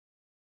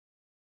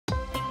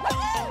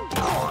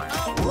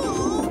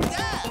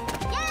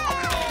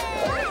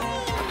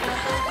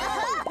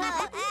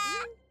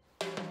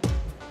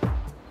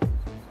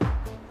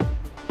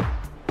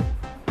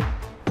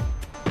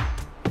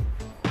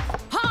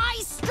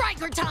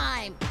Anchor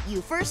time! You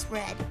first,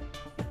 Red.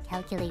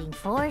 Calculating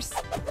force,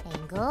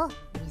 angle,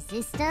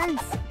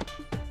 resistance.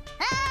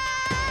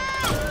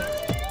 Ah!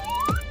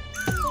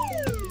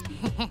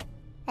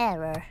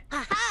 Error.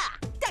 Aha!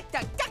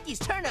 Ducky's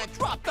turn to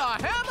drop the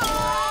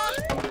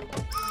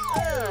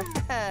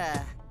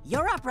hammer!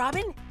 You're up,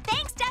 Robin.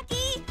 Thanks,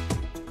 Ducky!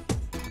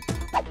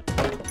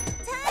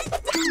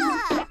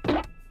 Ta-da!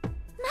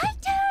 My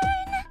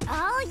turn!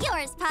 All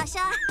yours,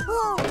 Pascha.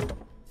 Oh.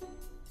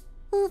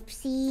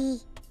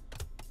 Oopsie.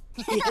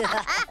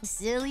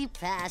 Silly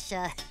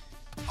Pascha.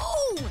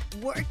 Oh!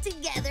 Work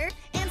together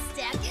and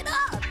stack it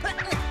up!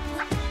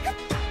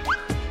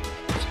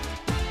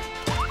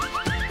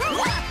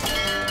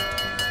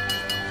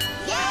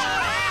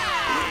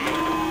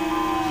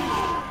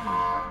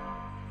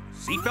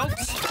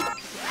 Seatbelts?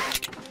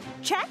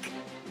 Check.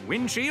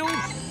 Windshield?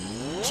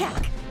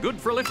 Check. Good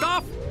for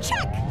liftoff?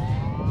 Check.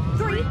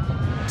 3,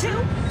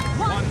 2,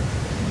 1.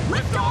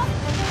 Liftoff!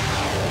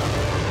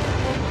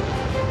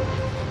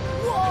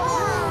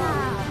 Whoa!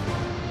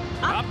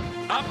 Up,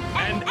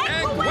 and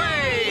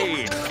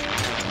Eggway!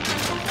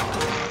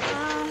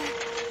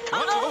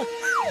 Uh-oh!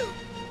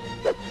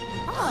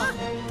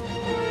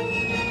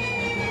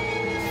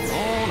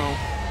 Oh, no.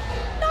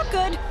 Not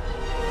good.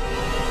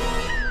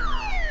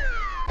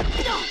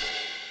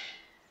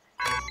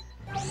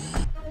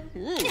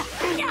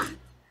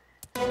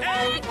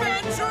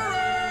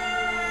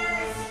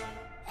 Eggventurers!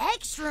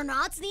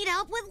 Extranauts need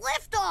help with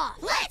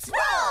liftoff! Let's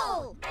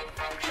roll!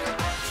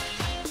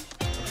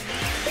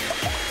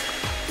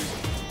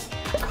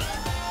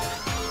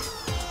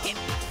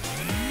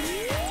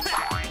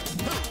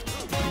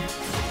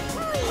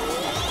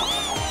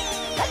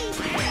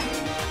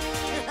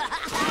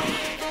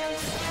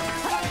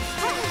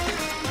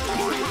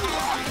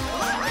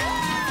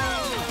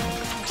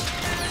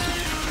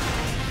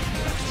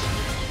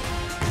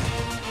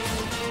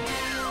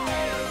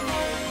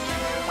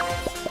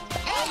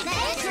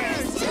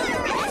 Adventurers to the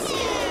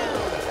rescue!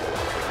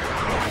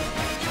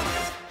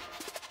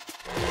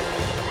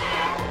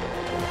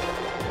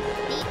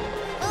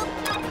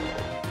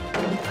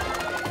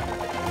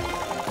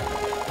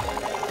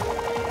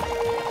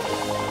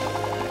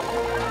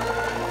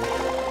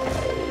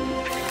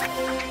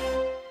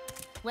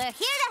 We're here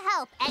to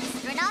help,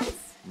 extranauts.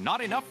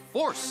 Not enough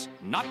force,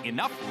 not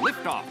enough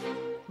liftoff.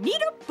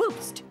 Need a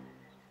boost.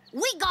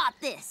 We got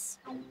this!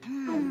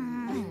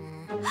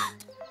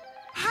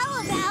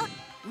 How about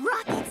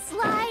rocket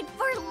slide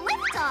for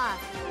liftoff?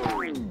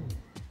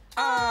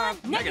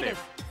 Negative.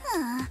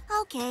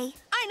 Okay.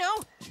 I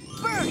know!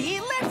 Birdie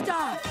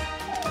liftoff!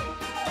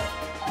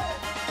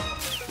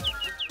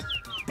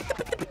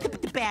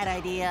 Bad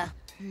idea.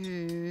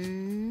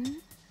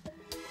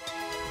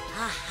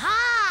 Aha!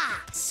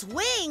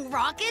 Swing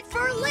rocket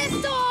for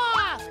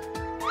liftoff!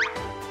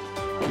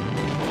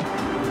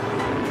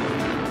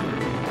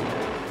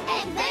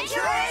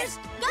 Adventurers,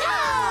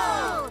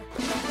 go!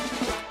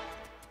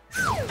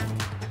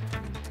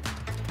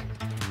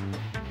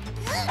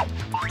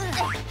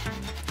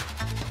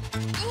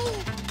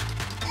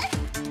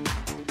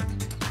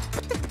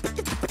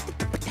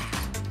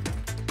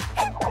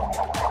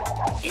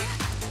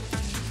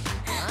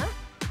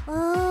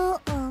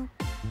 Uh-oh.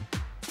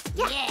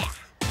 Yeah!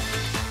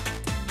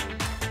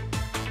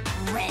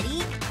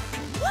 Ready?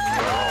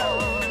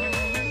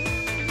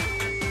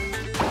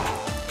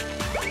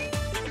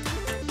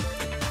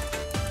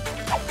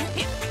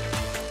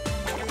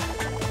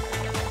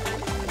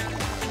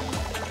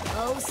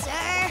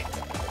 Closer!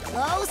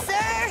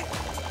 Closer!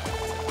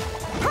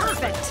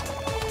 Perfect.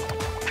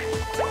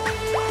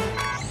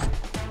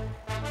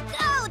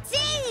 Go,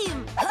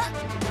 team!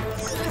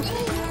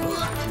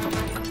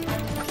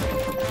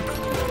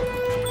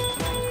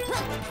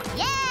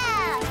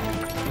 Yeah!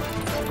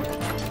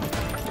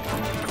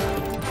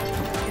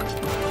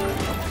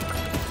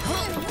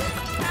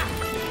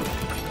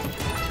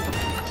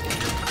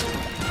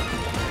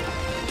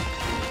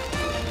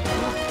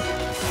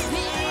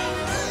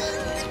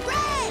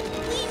 Red,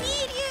 we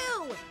need you!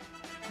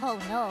 Oh,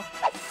 no.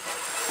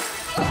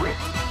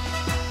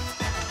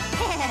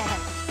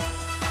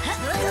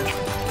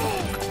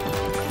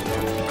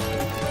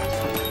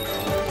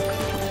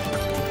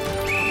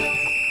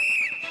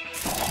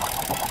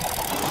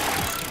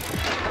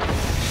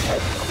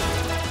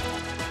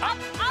 Up,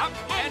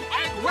 and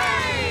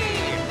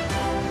Eggway!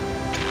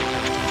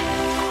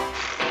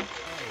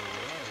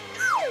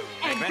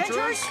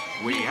 Adventurers,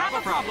 we have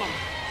a problem.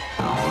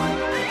 Oh,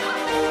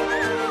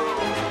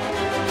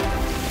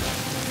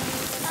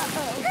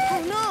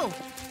 no!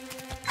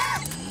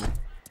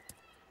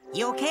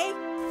 You okay?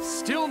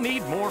 Still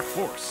need more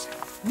force.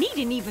 Need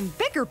an even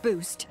bigger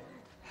boost.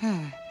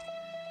 Wait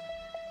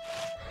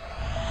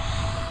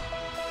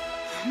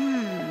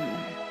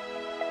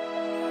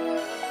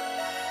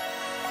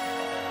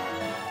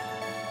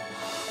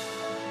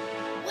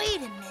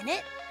a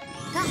minute.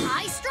 The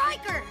High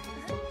Striker!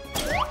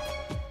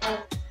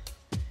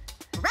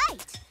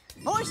 Right!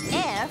 Forced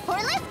air for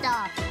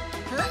liftoff.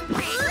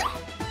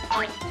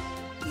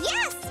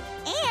 Yes!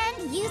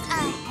 And use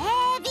a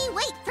heavy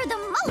weight for the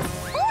most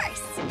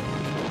force.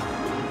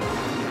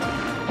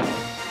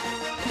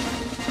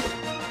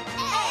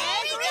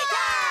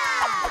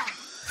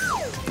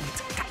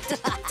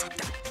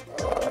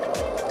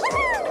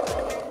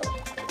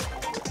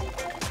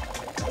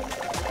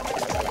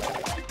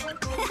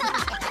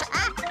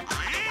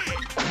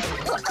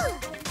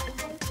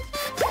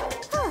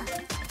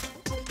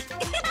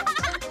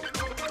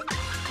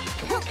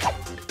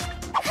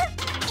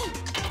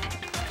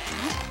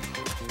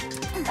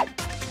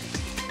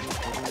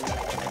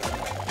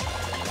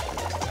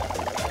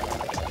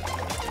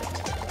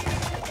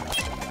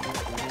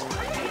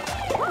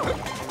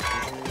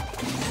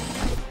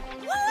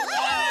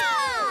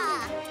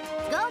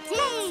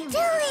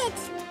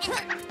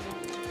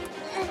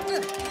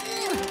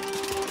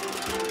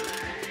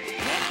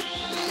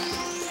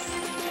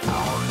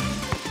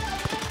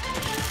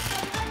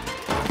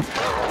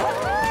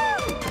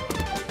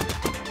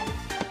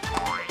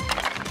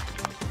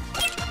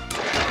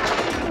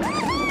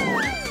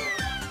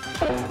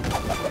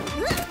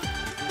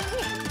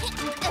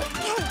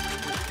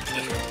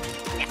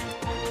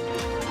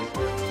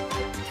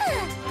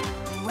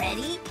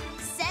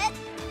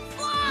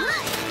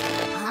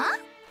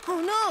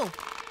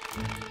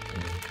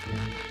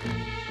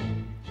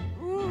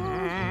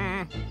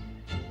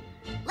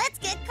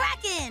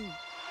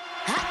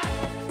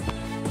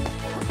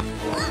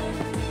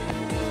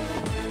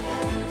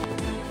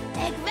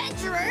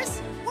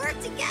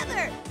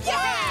 together!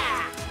 Yeah!